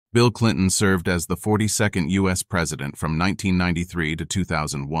Bill Clinton served as the 42nd U.S. President from 1993 to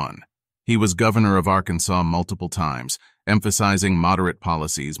 2001. He was governor of Arkansas multiple times, emphasizing moderate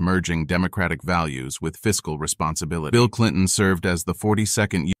policies merging democratic values with fiscal responsibility. Bill Clinton served as the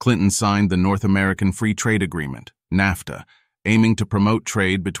 42nd. Clinton signed the North American Free Trade Agreement, NAFTA, aiming to promote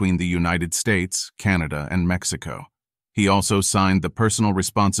trade between the United States, Canada, and Mexico. He also signed the Personal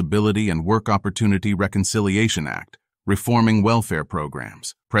Responsibility and Work Opportunity Reconciliation Act, reforming welfare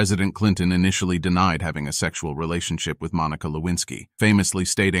programs. President Clinton initially denied having a sexual relationship with Monica Lewinsky, famously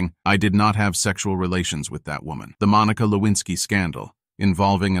stating, "I did not have sexual relations with that woman." The Monica Lewinsky scandal,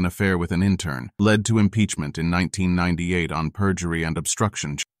 involving an affair with an intern, led to impeachment in 1998 on perjury and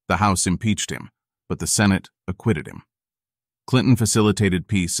obstruction. The House impeached him, but the Senate acquitted him. Clinton facilitated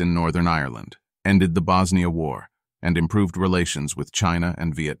peace in Northern Ireland, ended the Bosnia War, and improved relations with China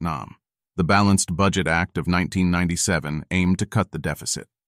and Vietnam. The Balanced Budget Act of 1997 aimed to cut the deficit.